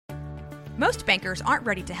Most bankers aren't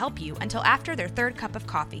ready to help you until after their third cup of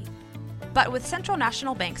coffee. But with Central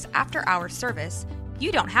National Bank's after-hours service,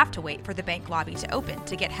 you don't have to wait for the bank lobby to open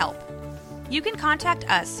to get help. You can contact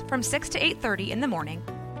us from 6 to 8:30 in the morning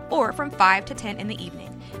or from 5 to 10 in the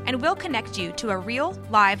evening, and we'll connect you to a real,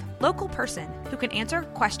 live, local person who can answer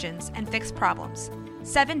questions and fix problems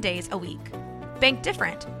 7 days a week. Bank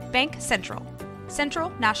different. Bank Central. Central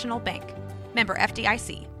National Bank. Member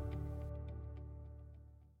FDIC.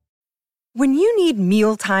 When you need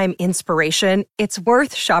mealtime inspiration, it's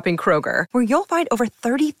worth shopping Kroger, where you'll find over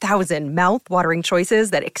 30,000 mouth-watering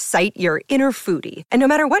choices that excite your inner foodie. And no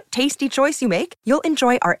matter what tasty choice you make, you'll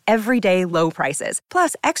enjoy our everyday low prices,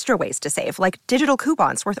 plus extra ways to save, like digital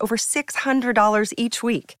coupons worth over $600 each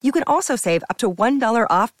week. You can also save up to $1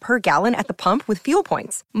 off per gallon at the pump with fuel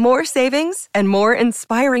points. More savings and more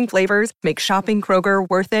inspiring flavors make shopping Kroger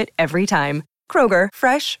worth it every time. Kroger,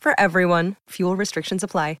 fresh for everyone. Fuel restrictions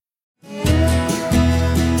apply.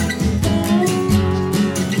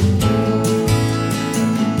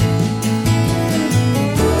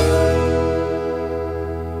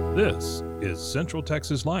 This is Central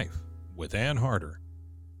Texas Life with Ann Harder.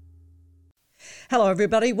 Hello,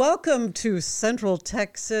 everybody. Welcome to Central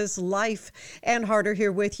Texas Life. Ann Harder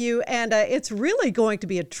here with you. And it's really going to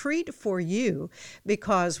be a treat for you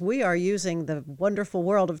because we are using the wonderful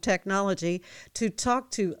world of technology to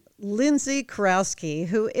talk to Lindsey Kurowski,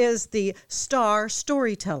 who is the star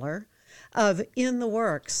storyteller of In the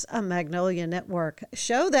Works, a Magnolia Network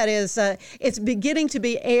show that is, it's beginning to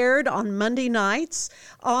be aired on Monday nights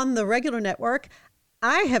on the regular network.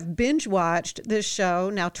 I have binge watched this show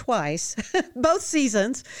now twice, both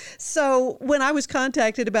seasons. So when I was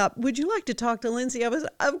contacted about, would you like to talk to Lindsey? I was,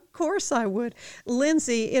 of course I would.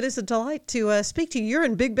 Lindsey, it is a delight to speak to you. You're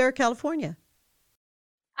in Big Bear, California.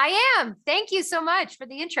 I am. Thank you so much for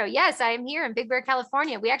the intro. Yes, I am here in Big Bear,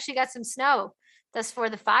 California. We actually got some snow thus for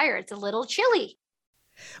the fire. It's a little chilly.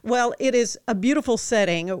 Well, it is a beautiful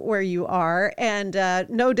setting where you are, and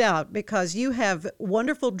no doubt, because you have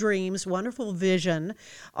wonderful dreams, wonderful vision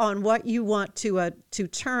on what you want to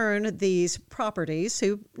turn these properties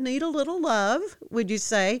who need a little love, would you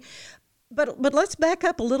say? But let's back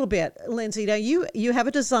up a little bit, Lindsey. Now, you have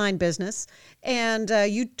a design business, and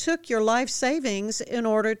you took your life savings in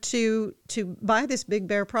order to buy this Big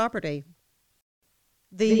Bear property.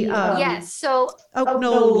 Yes, so Oak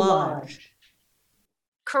Knoll Lodge.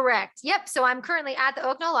 Correct. Yep. So I'm currently at the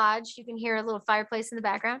Oak Knoll Lodge. You can hear a little fireplace in the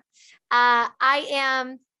background.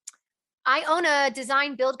 I own a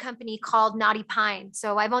design build company called Naughty Pine.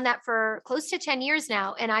 So I've owned that for close to 10 years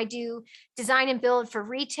now, and I do design and build for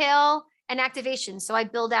retail and activation. So I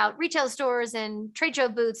build out retail stores and trade show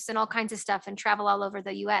booths and all kinds of stuff and travel all over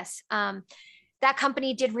the US. That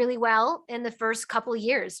company did really well in the first couple of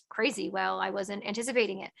years. Crazy well. I wasn't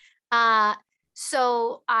anticipating it.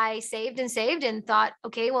 So I saved and thought,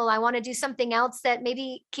 okay, well, I want to do something else that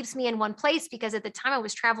maybe keeps me in one place, because at the time I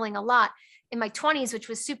was traveling a lot in my 20s, which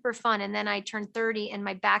was super fun. And then I turned 30 and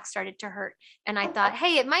my back started to hurt. And I thought,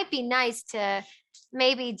 hey, it might be nice to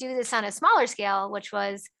maybe do this on a smaller scale, which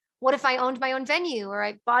was, what if I owned my own venue, or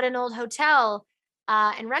I bought an old hotel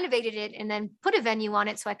and renovated it and then put a venue on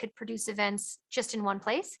it so I could produce events just in one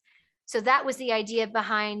place. So that was the idea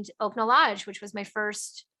behind Oak Knoll Lodge, which was my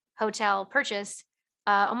first hotel purchase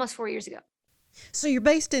almost 4 years ago. So you're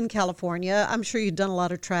based in California. I'm sure you've done a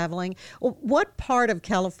lot of traveling. What part of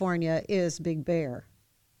California is Big Bear?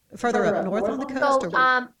 Further up north on the coast?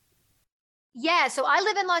 So I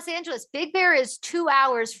live in Los Angeles. Big Bear is 2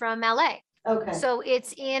 hours from LA. Okay. So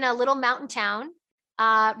it's in a little mountain town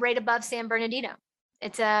right above San Bernardino.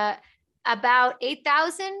 It's about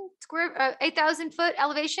 8,000 foot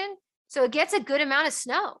elevation. So it gets a good amount of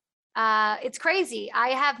snow. It's crazy. I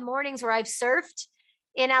have mornings where I've surfed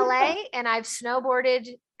in LA and I've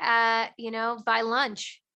snowboarded, by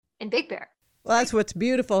lunch in Big Bear. Well, that's what's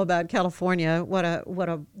beautiful about California. What a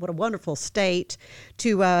wonderful state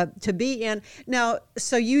to be in. Now,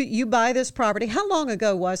 so you buy this property. How long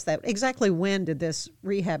ago was that? Exactly when did this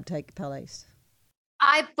rehab take place?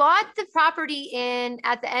 I bought the property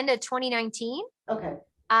at the end of 2019. Okay.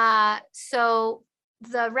 So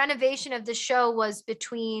the renovation of the show was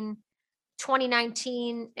between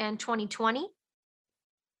 2019 and 2020.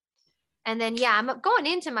 And then, I'm going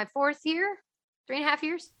into my fourth year, 3.5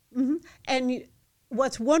 years. Mm-hmm. And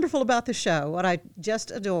what's wonderful about the show, what I just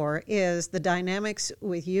adore, is the dynamics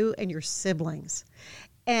with you and your siblings.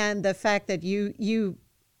 And the fact that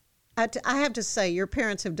I have to say, your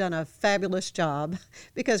parents have done a fabulous job,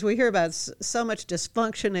 because we hear about so much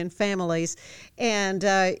dysfunction in families, and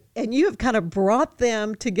you have kind of brought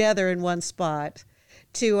them together in one spot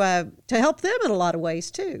to help them in a lot of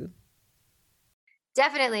ways too.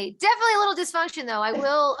 Definitely a little dysfunction though. I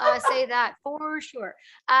will say that for sure.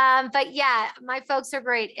 But yeah, my folks are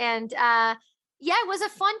great. And yeah, it was a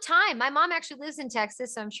fun time. My mom actually lives in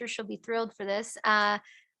Texas, so I'm sure she'll be thrilled for this. I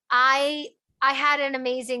had an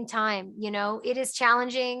amazing time. You know, it is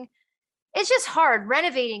challenging. It's just hard.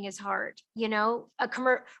 Renovating is hard. You know,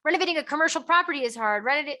 renovating a commercial property is hard.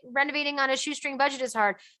 Renovating on a shoestring budget is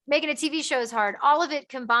hard. Making a TV show is hard. All of it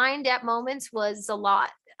combined at moments was a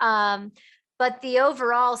lot. But the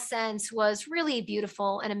overall sense was really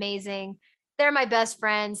beautiful and amazing. They're my best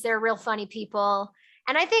friends. They're real funny people.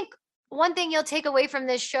 And I think one thing you'll take away from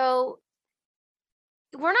this show,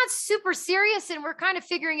 we're not super serious and we're kind of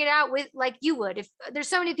figuring it out with like you would. If there's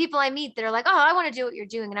so many people I meet that are like, oh, I want to do what you're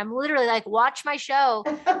doing. And I'm literally like, watch my show.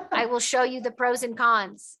 I will show you the pros and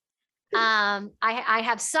cons. I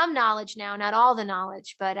have some knowledge now, not all the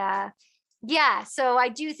knowledge, but yeah. So I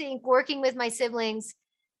do think working with my siblings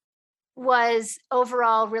was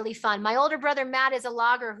overall really fun. My older brother, Matt, is a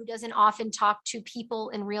logger who doesn't often talk to people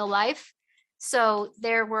in real life. So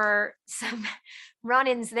there were some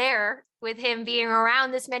run-ins there with him being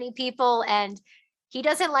around this many people, and he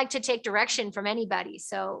doesn't like to take direction from anybody.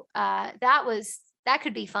 So that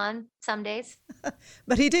could be fun some days.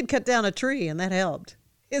 But he did cut down a tree, and that helped.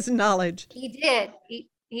 His knowledge. He did.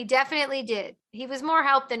 He definitely did. He was more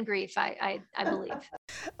help than grief, I believe.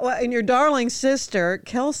 Well, and your darling sister,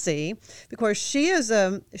 Kelsey, of course, she is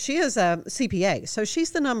a CPA, so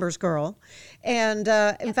she's the numbers girl, and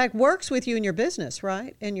in fact works with you in your business,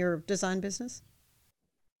 right? In your design business.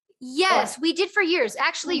 Yes, we did for years.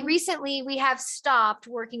 Actually, recently we have stopped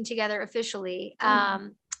working together officially.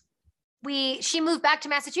 She moved back to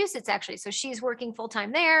Massachusetts, actually, so she's working full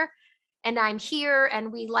time there. And I'm here,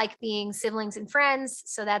 and we like being siblings and friends.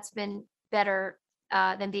 So that's been better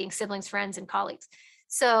than being siblings, friends, and colleagues.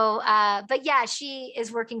 So, but yeah, she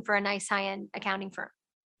is working for a nice high-end accounting firm.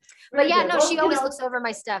 But yeah, no, she always looks over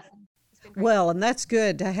my stuff. Well, and that's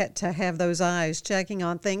good to have those eyes checking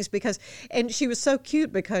on things and she was so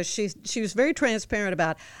cute because she was very transparent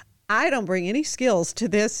about, I don't bring any skills to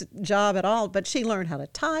this job at all, but she learned how to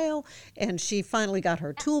tile, and she finally got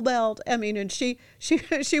her tool belt. I mean, and she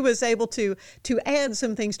was able to add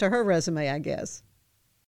some things to her resume, I guess.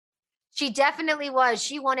 She definitely was.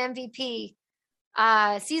 She won MVP.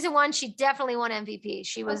 Season 1, she definitely won MVP.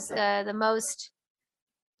 She was the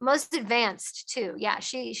most advanced too. Yeah,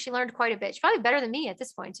 she learned quite a bit. She's probably better than me at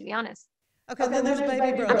this point, to be honest. Okay, then there's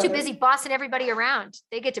baby brother. I'm too busy bossing everybody around.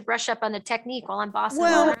 They get to brush up on the technique while I'm bossing.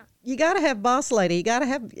 Well, you got to have boss lady. You got to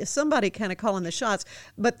have somebody kind of calling the shots.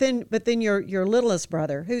 But then your littlest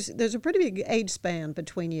brother, there's a pretty big age span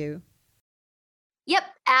between you. Yep,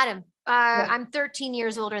 Adam. I'm 13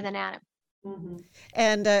 years older than Adam. Mm-hmm.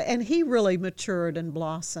 And he really matured and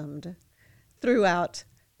blossomed throughout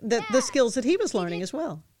the skills that he was learning as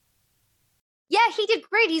well. Yeah, he did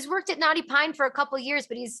great. He's worked at Naughty Pine for a couple of years,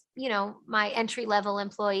 but he's, my entry-level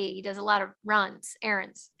employee. He does a lot of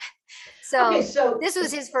errands. So this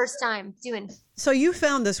was his first time doing. So you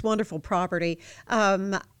found this wonderful property,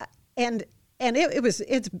 and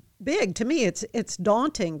it's big. To me, it's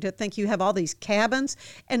daunting to think you have all these cabins,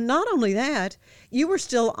 and not only that, you were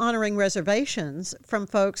still honoring reservations from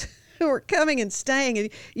folks who were coming and staying, and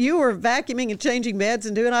you were vacuuming and changing beds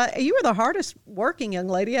and you were the hardest working young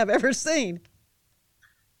lady I've ever seen.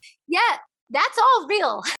 Yeah, that's all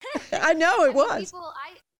real. I know it was.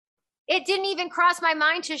 It didn't even cross my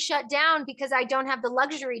mind to shut down because I don't have the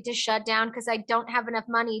luxury to shut down because I don't have enough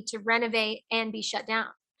money to renovate and be shut down.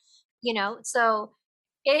 So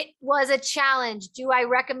it was a challenge. Do I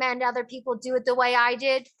recommend other people do it the way I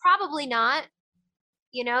did? Probably not.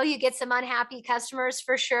 You get some unhappy customers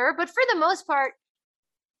for sure. But for the most part,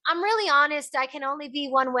 I'm really honest. I can only be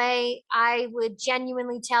one way. I would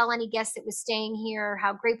genuinely tell any guest that was staying here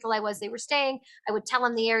how grateful I was they were staying. I would tell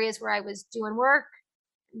them the areas where I was doing work,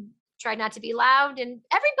 tried not to be loud. And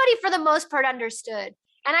everybody, for the most part, understood.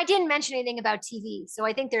 And I didn't mention anything about TV. So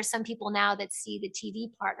I think there's some people now that see the TV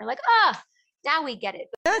part and are like, now we get it.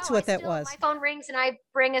 But that's what that was. My phone rings and I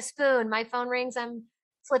bring a spoon. My phone rings, I'm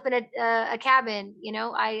flipping a cabin.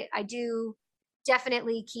 I do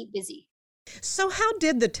definitely keep busy. So how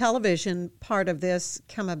did the television part of this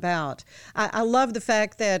come about? I love the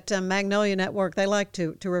fact that Magnolia Network, they like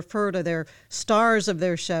to refer to their stars of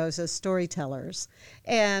their shows as storytellers.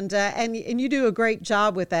 And you do a great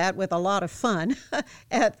job with that, with a lot of fun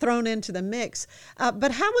thrown into the mix.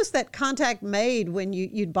 But how was that contact made when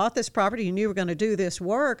you'd bought this property and you were going to do this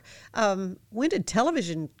work? When did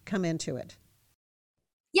television come into it?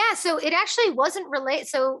 Yeah, so it actually wasn't related.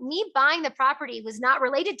 So me buying the property was not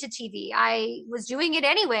related to TV. I was doing it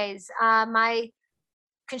anyways. My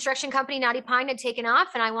construction company, Knotty Pine, had taken off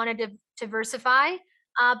and I wanted to diversify.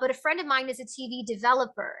 But a friend of mine is a TV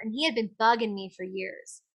developer and he had been bugging me for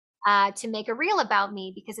years to make a reel about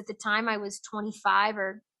me, because at the time I was 25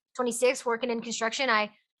 or 26 working in construction.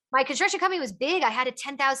 My construction company was big. I had a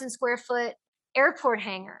 10,000 square foot airport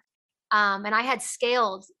hangar, and I had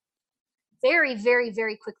scaled very, very,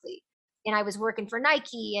 very quickly. And I was working for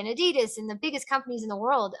Nike and Adidas and the biggest companies in the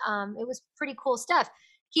world. It was pretty cool stuff.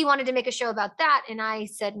 He wanted to make a show about that. And I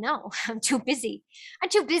said, no, I'm too busy.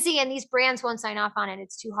 And these brands won't sign off on it.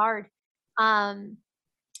 It's too hard. And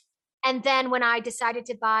then when I decided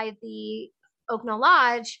to buy the Oak Knoll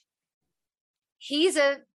Lodge, he's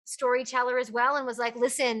a storyteller as well and was like,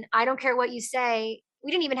 listen, I don't care what you say.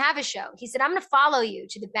 We didn't even have a show. He said, I'm going to follow you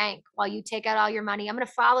to the bank while you take out all your money. I'm going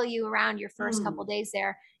to follow you around your first couple days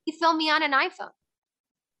there. He filmed me on an iPhone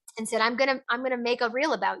and said, I'm going to make a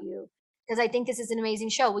reel about you because I think this is an amazing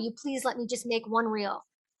show. Will you please let me just make one reel?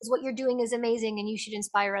 Because what you're doing is amazing and you should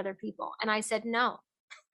inspire other people. And I said, no.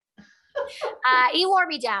 He wore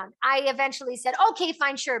me down. I eventually said, okay,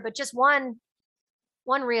 fine, sure. But just one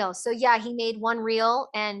reel. So yeah, he made one reel,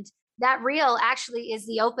 and that reel actually is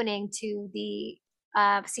the opening to the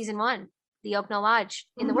season 1, the Oak Knoll Lodge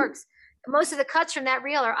in the works. Most of the cuts from that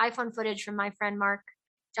reel are iPhone footage from my friend Mark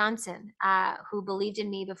Johnson, who believed in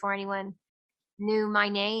me before anyone knew my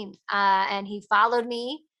name. And he followed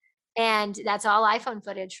me, and that's all iPhone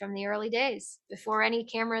footage from the early days before any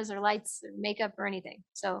cameras or lights or makeup or anything.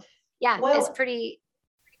 So yeah, it's pretty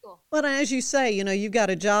cool. Well, as you say, you've got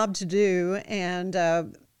a job to do and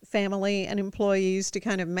family and employees to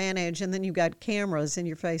kind of manage, and then you've got cameras in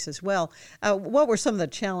your face as well. What were some of the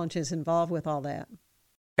challenges involved with all that?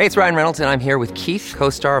 Hey, it's Ryan Reynolds, and I'm here with Keith,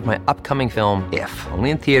 co-star of my upcoming film, If, only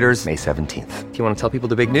in theaters May 17th. Do you want to tell people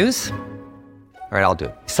the big news? All right, I'll do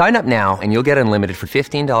it. Sign up now and you'll get unlimited for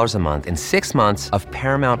 $15 a month and 6 months of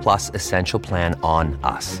Paramount Plus Essential Plan on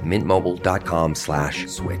us.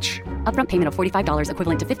 MintMobile.com/switch. Upfront payment of $45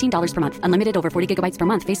 equivalent to $15 per month. Unlimited over 40 gigabytes per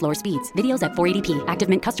month. Face lower speeds. Videos at 480p. Active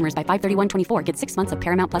Mint customers by 531.24 get 6 months of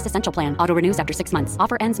Paramount Plus Essential Plan. Auto renews after 6 months.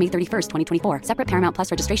 Offer ends May 31st, 2024. Separate Paramount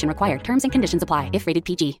Plus registration required. Terms and conditions apply if rated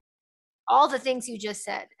PG. All the things you just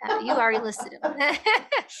said, you already listed them.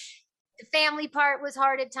 The family part was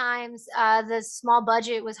hard at times. The small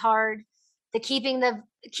budget was hard. The keeping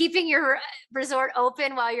your resort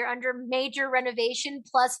open while you're under major renovation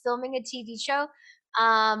plus filming a TV show.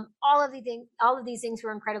 All of these things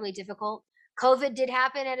were incredibly difficult. COVID did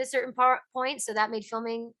happen at a certain point, so that made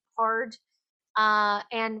filming hard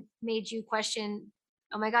and made you question,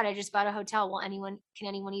 oh my God, I just bought a hotel. Can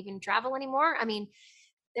anyone even travel anymore? I mean,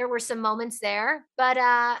 there were some moments there, but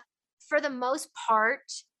for the most part,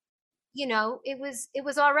 it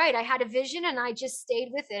was all right. I had a vision and I just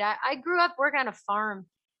stayed with it. I grew up working on a farm.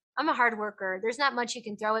 I'm a hard worker. There's not much you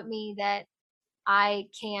can throw at me that I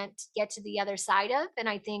can't get to the other side of. And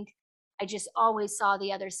I think I just always saw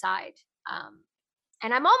the other side.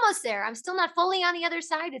 And I'm almost there. I'm still not fully on the other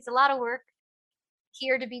side. It's a lot of work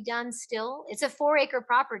here to be done still. It's a 4-acre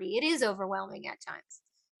property. It is overwhelming at times.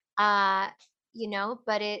 But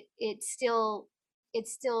it still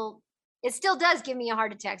does give me a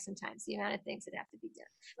heart attack sometimes, the amount of things that have to be done.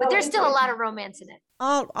 But there's still a lot of romance in it.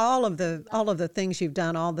 All of the things you've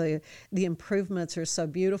done, all the improvements are so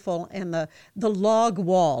beautiful, and the log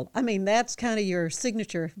wall. I mean, that's kind of your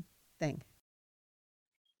signature thing.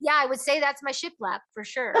 Yeah, I would say that's my shiplap for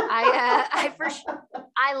sure. I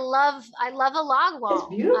love a log wall. It's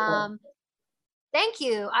beautiful. Thank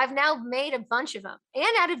you. I've now made a bunch of them, and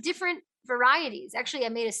out of different varieties. Actually, I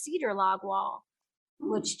made a cedar log wall,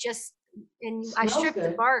 which I stripped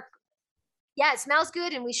the bark. Yeah, it smells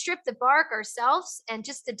good. And we stripped the bark ourselves, and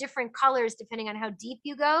just the different colors depending on how deep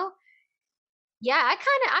you go. Yeah,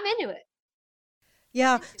 I'm into it.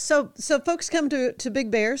 Yeah. So folks come to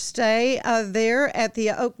Big Bear, stay there at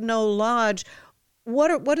the Oak Knoll Lodge.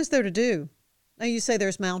 What is there to do? Now you say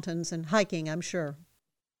there's mountains and hiking, I'm sure.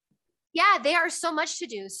 Yeah, there are so much to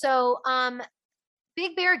do. So,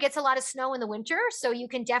 Big Bear gets a lot of snow in the winter, so you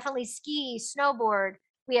can definitely ski, snowboard.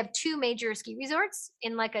 We have 2 major ski resorts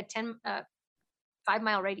in like a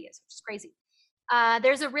 5-mile radius, which is crazy.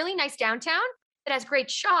 There's a really nice downtown that has great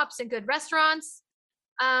shops and good restaurants.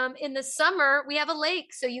 In the summer, we have a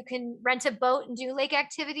lake, so you can rent a boat and do lake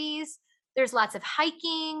activities. There's lots of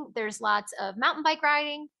hiking. There's lots of mountain bike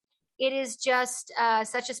riding. It is just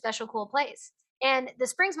such a special, cool place. And the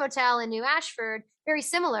Springs Motel in New Ashford, very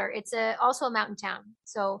similar. It's also a mountain town.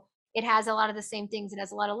 So it has a lot of the same things. It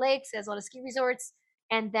has a lot of lakes, it has a lot of ski resorts.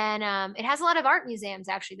 And then it has a lot of art museums,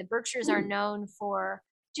 actually. The Berkshires are known for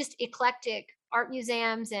just eclectic art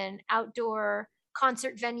museums and outdoor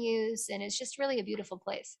concert venues, and it's just really a beautiful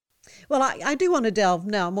place. Well, I do want to delve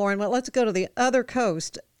now more, and let's go to the other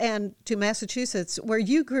coast and to Massachusetts, where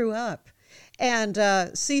you grew up. And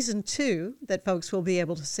season 2 that folks will be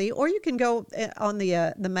able to see, or you can go on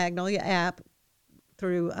the Magnolia app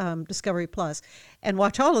through Discovery Plus and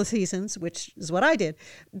watch all the seasons, which is what I did.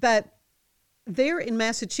 But there in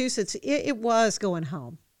Massachusetts, it was going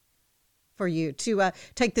home for you to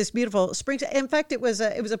take this beautiful Springs. In fact, it was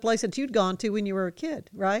a place that you'd gone to when you were a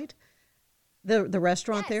kid, right? The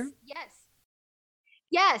restaurant there?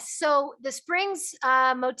 Yes. So the Springs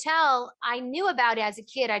Motel, I knew about it as a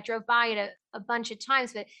kid. I drove by it a bunch of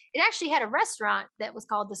times, but it actually had a restaurant that was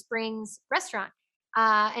called the Springs Restaurant.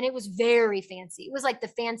 And it was very fancy. It was like the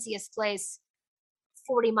fanciest place,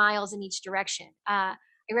 40 miles in each direction. I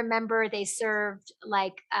remember they served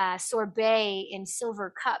like sorbet in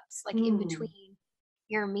silver cups, like in between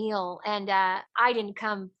your meal. And I didn't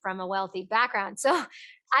come from a wealthy background. So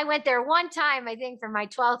I went there one time, I think for my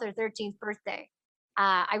 12th or 13th birthday.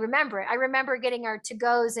 I remember it. I remember getting our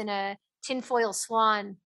to-goes in a tinfoil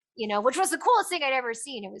swan, which was the coolest thing I'd ever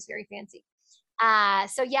seen. It was very fancy.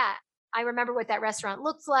 So yeah, I remember what that restaurant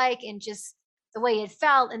looked like and just the way it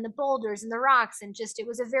felt and the boulders and the rocks, and just, it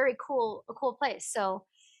was a cool place. So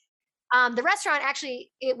the restaurant,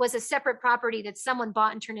 actually, it was a separate property that someone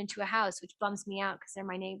bought and turned into a house, which bums me out because they're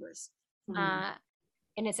my neighbors.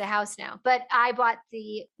 And it's a house now. But I bought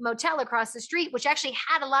the motel across the street, which actually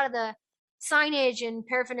had a lot of the signage and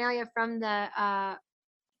paraphernalia from the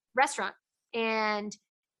restaurant. And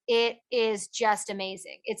it is just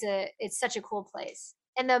amazing. It's such a cool place.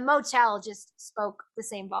 And the motel just spoke the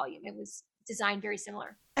same volume. It was designed very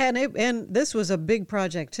similar. And this was a big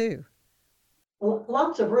project too. Well,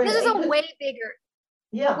 lots of room. This is a way bigger.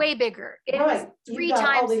 Yeah. Way bigger. It was 3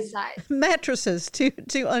 times the size. Mattresses to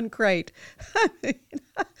uncrate.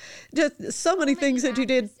 Just so many things that you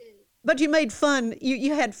did. But you made fun.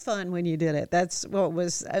 You had fun when you did it. That's what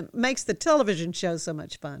makes the television show so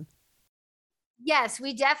much fun. Yes,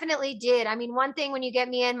 we definitely did. I mean, one thing, when you get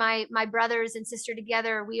me and my brothers and sister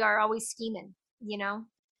together, we are always scheming,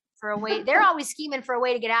 for a way. They're always scheming for a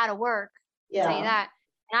way to get out of work. Yeah. I'll tell you that.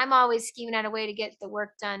 And I'm always scheming out a way to get the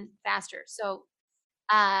work done faster. So,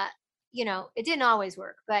 it didn't always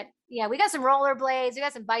work. But yeah, we got some rollerblades, we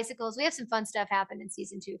got some bicycles. We have some fun stuff happen in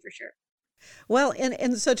season 2 for sure. Well,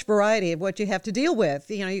 in such variety of what you have to deal with,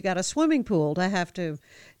 you got a swimming pool to have to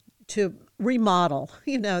remodel,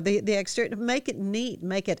 the exterior, make it neat,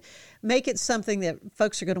 make it something that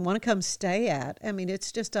folks are going to want to come stay at. I mean,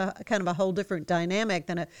 it's just a kind of a whole different dynamic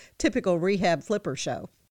than a typical rehab flipper show.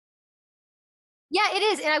 Yeah, it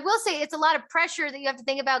is. And I will say it's a lot of pressure that you have to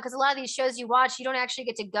think about, because a lot of these shows you watch, you don't actually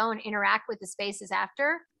get to go and interact with the spaces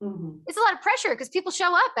after. Mm-hmm. It's a lot of pressure because people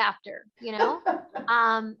show up after,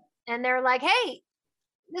 and they're like, hey,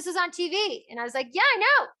 this is on TV. And I was like, yeah, I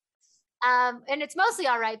know. And it's mostly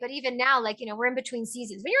all right. But even now, we're in between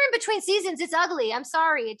seasons. When you're in between seasons, it's ugly. I'm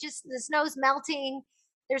sorry. The snow's melting.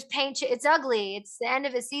 There's paint. It's ugly. It's the end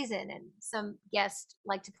of a season. And some guests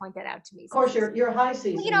like to point that out to me. Of course, your high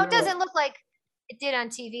season. It doesn't look like it did on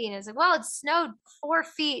TV. And it's like, well, it snowed 4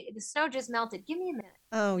 feet. The snow just melted. Give me a minute.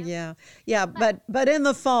 Oh, yeah. Yeah. But in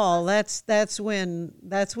the fall, that's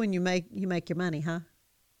when you make your money, huh?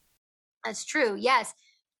 That's true. Yes.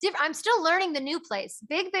 I'm still learning the new place.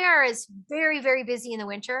 Big Bear is very, very busy in the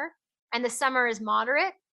winter, and the summer is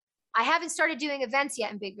moderate. I haven't started doing events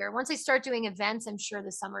yet in Big Bear. Once I start doing events, I'm sure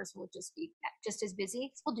the summers will just be just as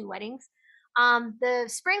busy. We'll do weddings. The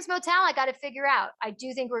Springs Motel, I got to figure out. I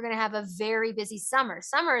do think we're going to have a very busy summer.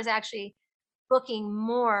 Summer is actually booking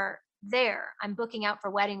more there. I'm booking out for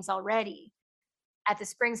weddings already at the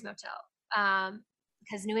Springs Motel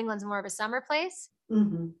because New England's more of a summer place.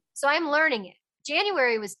 Mm-hmm. So I'm learning it.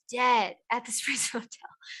 January was dead at the Springs Motel.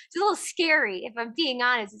 It's a little scary, if I'm being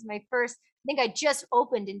honest. It's my first, I think I just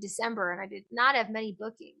opened in December, and I did not have many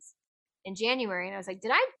bookings in January. And I was like, did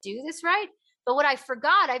I do this right? But what I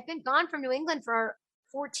forgot, I've been gone from New England for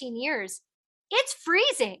 14 years. It's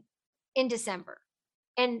freezing in December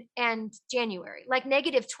and January, like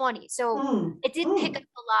 -20. So it did pick up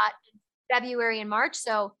a lot in February and March.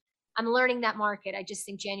 So I'm learning that market. I just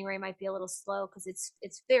think January might be a little slow because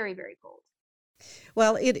it's very, very cold.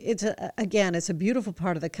 Well, it's a beautiful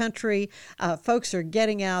part of the country. Folks are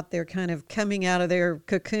getting out. They're kind of coming out of their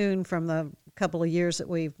cocoon from the couple of years that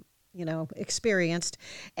we've, experienced,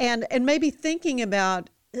 and maybe thinking about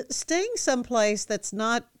staying someplace that's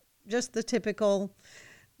not just the typical.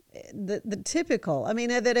 The typical. I mean,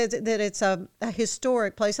 that it's a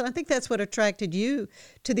historic place, and I think that's what attracted you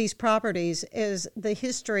to these properties is the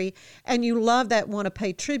history, and you love that, want to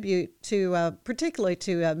pay tribute to, particularly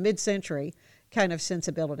to mid-century. kind of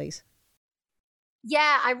sensibilities?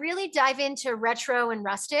 Yeah, I really dive into retro and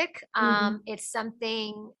rustic. It's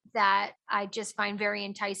something that I just find very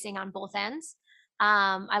enticing on both ends.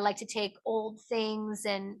 I like to take old things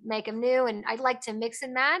and make them new, and I like to mix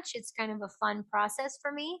and match. It's kind of a fun process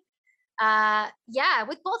for me. Yeah,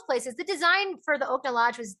 with both places, the design for the Oakna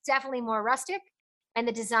Lodge was definitely more rustic, and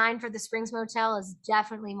the design for the Springs Motel is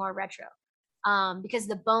definitely more retro, because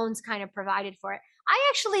the bones kind of provided for it. I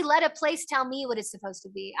actually let a place tell me what it's supposed to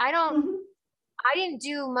be. I didn't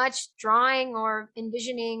do much drawing or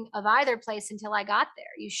envisioning of either place until I got there.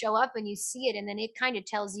 You show up and you see it, and then it kind of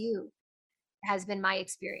tells you, has been my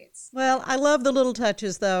experience. Well, I love the little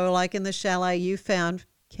touches, though, like in the chalet you found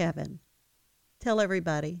Kevin. Tell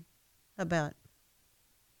everybody about.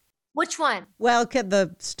 Which one? Well,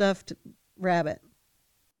 the stuffed rabbit.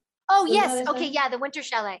 Oh, yes. Okay, yeah, the winter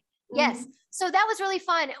chalet. Yes. So that was really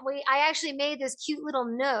fun. I actually made this cute little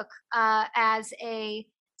nook as a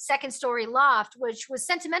second story loft, which was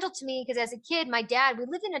sentimental to me because as a kid, we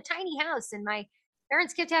lived in a tiny house and my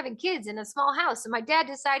parents kept having kids in a small house. And my dad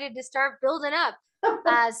decided to start building up.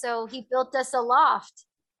 So he built us a loft.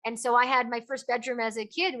 And so I had my first bedroom as a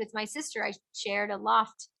kid with my sister. I shared a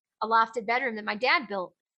lofted bedroom that my dad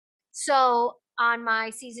built. So on my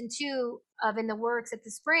season 2 of In the Works at the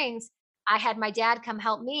Springs, I had my dad come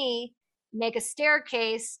help me make a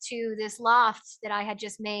staircase to this loft that I had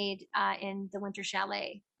just made in the winter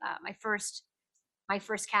chalet, my first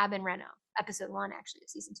cabin reno, episode 1 actually of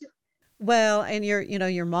season 2. Well, and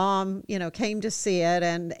your mom, came to see it,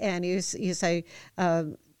 and you say,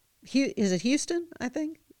 is it Houston? I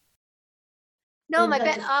think. No,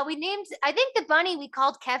 we named. I think the bunny we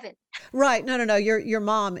called Kevin. Right. No. Your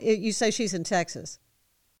mom. You say she's in Texas.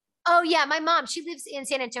 Oh yeah, my mom. She lives in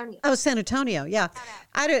San Antonio. Oh, San Antonio. Yeah.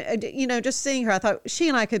 Just seeing her, I thought she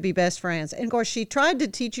and I could be best friends. And of course, she tried to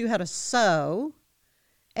teach you how to sew,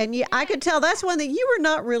 and I could tell that's one that you were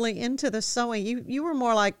not really into the sewing. You were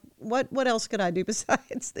more like, what else could I do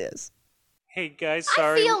besides this? Hey guys,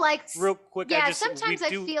 sorry. I feel like real quick. Yeah, sometimes I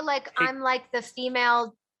feel like I'm like the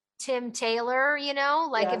female Tim Taylor.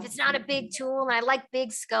 If it's not a big tool, and I like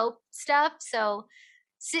big scope stuff, so.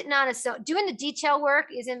 Sitting on doing the detail work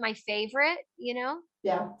isn't my favorite,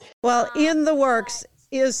 Yeah. Well, In the Works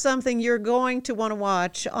is something you're going to want to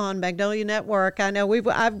watch on Magnolia Network. I know we've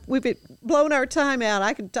blown our time out.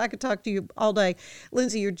 I could talk to you all day.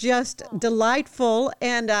 Lindsey, you're just delightful,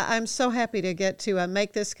 and I'm so happy to get to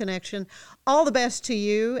make this connection. All the best to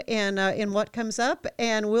you in what comes up,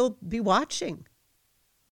 and we'll be watching.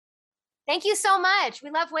 Thank you so much.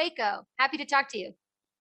 We love Waco. Happy to talk to you.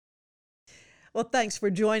 Well, thanks for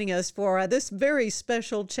joining us for this very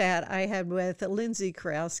special chat I had with Lindsey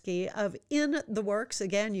Kurowski of In the Works.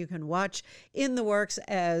 Again, you can watch In the Works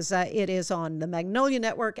as it is on the Magnolia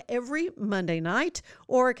Network every Monday night,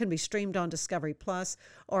 or it can be streamed on Discovery Plus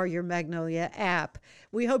or your Magnolia app.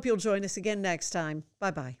 We hope you'll join us again next time.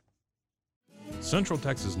 Bye-bye. Central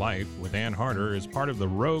Texas Life with Ann Harder is part of the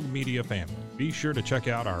Rogue Media family. Be sure to check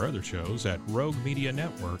out our other shows at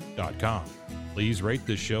roguemedianetwork.com. Please rate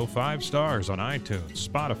this show 5 stars on iTunes,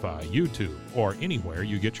 Spotify, YouTube, or anywhere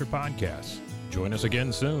you get your podcasts. Join us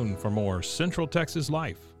again soon for more Central Texas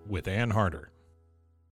Life with Ann Harder.